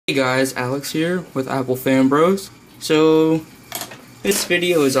Hey guys, Alex here with Apple Fan Bros. So this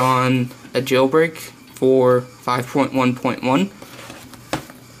video is on a jailbreak for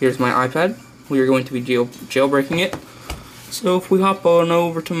 5.1.1. Here's my iPad. We are going to be jailbreaking it. So if we hop on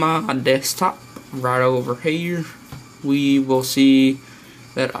over to my desktop, right over here, we will see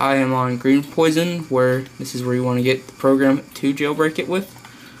that I am on Green Poison, where this is where you want to get the program to jailbreak it with.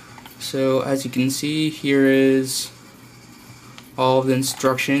 So as you can see, here is all of the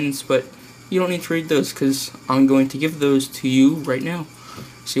instructions, but you don't need to read those because I'm going to give those to you right now.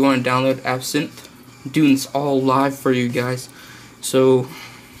 So you want to download Absinthe. I'm doing this all live for you guys. So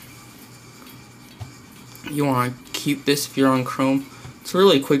you want to keep this if you're on Chrome. It's a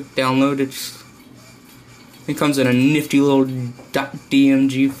really quick download. It comes in a nifty little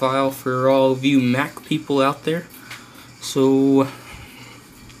 .dmg file for all of you Mac people out there. So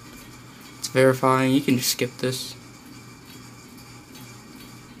it's verifying. You can just skip this.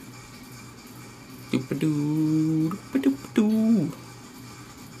 So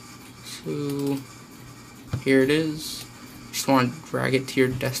here it is. Just want to drag it to your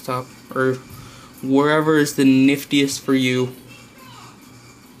desktop or wherever is the niftiest for you.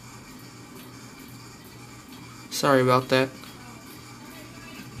 Sorry about that.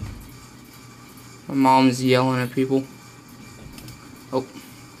 My mom is yelling at people.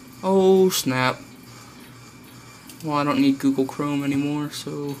 Oh snap. Well, I don't need Google Chrome anymore,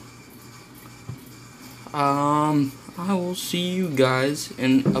 so I will see you guys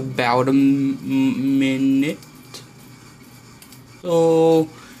in about a minute. So,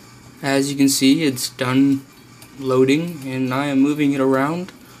 as you can see, it's done loading, and I am moving it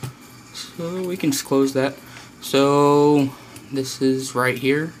around. So we can just close that. So this is right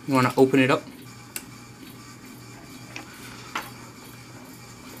here. You want to open it up.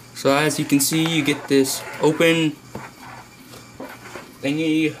 So as you can see, you get this open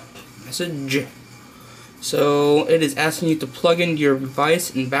thingy message. So it is asking you to plug into your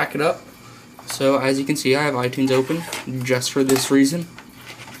device and back it up. So as you can see, I have iTunes open just for this reason.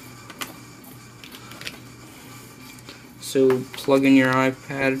 So plug in your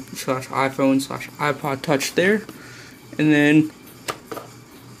iPad / iPhone / iPod Touch there, and then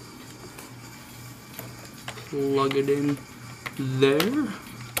plug it in there.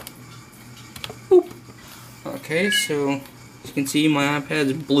 Boop. Okay, so as you can see, my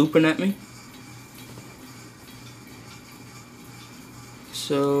iPad's blooping at me.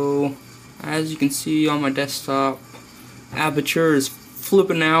 So, as you can see on my desktop, Aperture is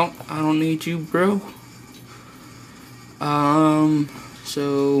flipping out. I don't need you, bro.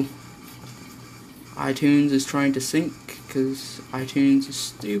 So iTunes is trying to sync because iTunes is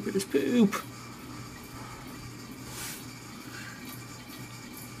stupid as poop.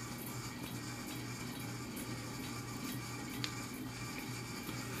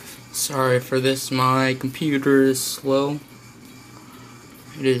 Sorry for this, my computer is slow.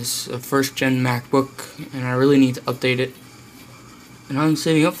 It is a first gen MacBook and I really need to update it, and I'm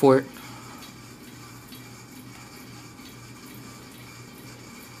saving up for it.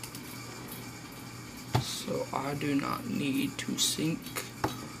 So I do not need to sync,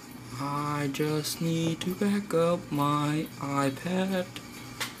 I just need to back up my iPad.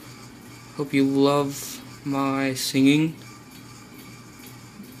 Hope you love my singing.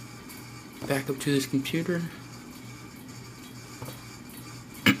 Back up to this computer.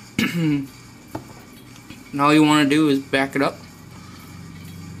 And all you want to do is back it up.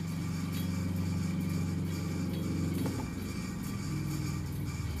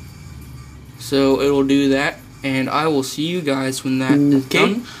 So it'll do that, and I will see you guys when that is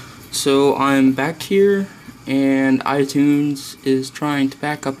done. So I'm back here, and iTunes is trying to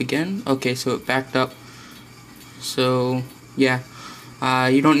back up again. Okay, so it backed up. So yeah,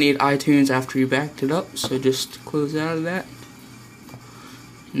 you don't need iTunes after you backed it up, so just close out of that.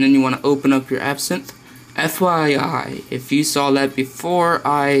 And then you want to open up your Absinthe. FYI, if you saw that before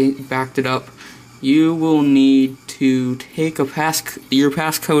I backed it up, you will need to take your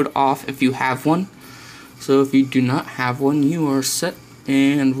passcode off if you have one. So if you do not have one, you are set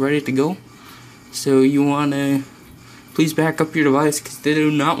and ready to go. So you want to please back up your device because they do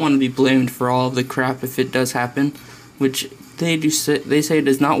not want to be blamed for all of the crap if it does happen, which they say it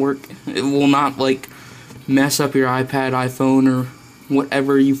does not work. It will not like mess up your iPad, iPhone, or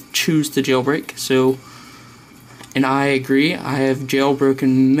whatever you choose to jailbreak. So, and I agree, I have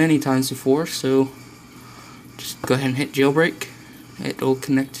jailbroken many times before, so just go ahead and hit jailbreak. It'll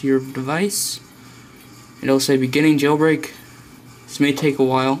connect to your device. It'll say beginning jailbreak. This may take a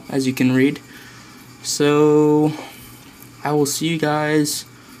while, as you can read. So I will see you guys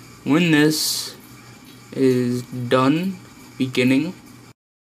when this is done beginning.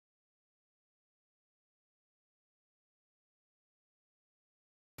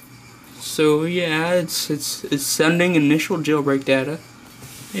 So yeah, it's sending initial jailbreak data.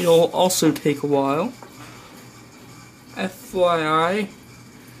 It'll also take a while. FYI,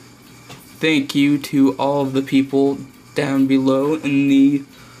 thank you to all of the people down below in the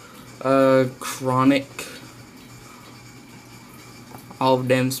chronic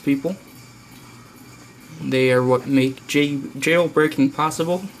Dems people. They are what make jailbreaking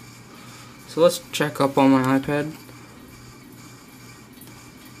possible. So let's check up on my iPad.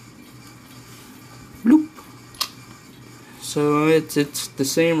 Bloop. So it's the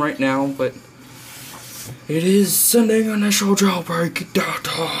same right now, but it is sending initial jailbreak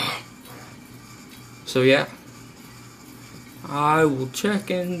data. So yeah, I will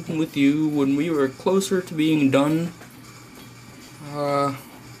check in with you when we are closer to being done.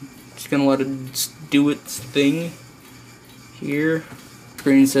 Just gonna let it do its thing here.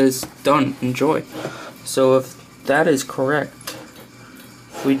 Screen says done, enjoy. So if that is correct,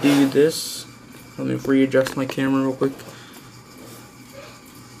 if we do this, let me readjust my camera real quick.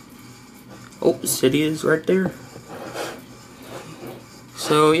 Oh, city is right there.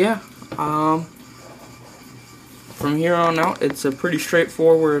 So yeah, from here on out, it's a pretty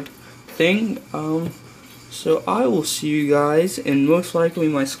straightforward thing. So I will see you guys in most likely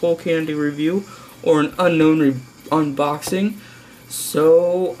my Skull Candy review or an unknown unboxing.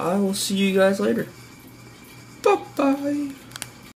 So I will see you guys later. Bye bye.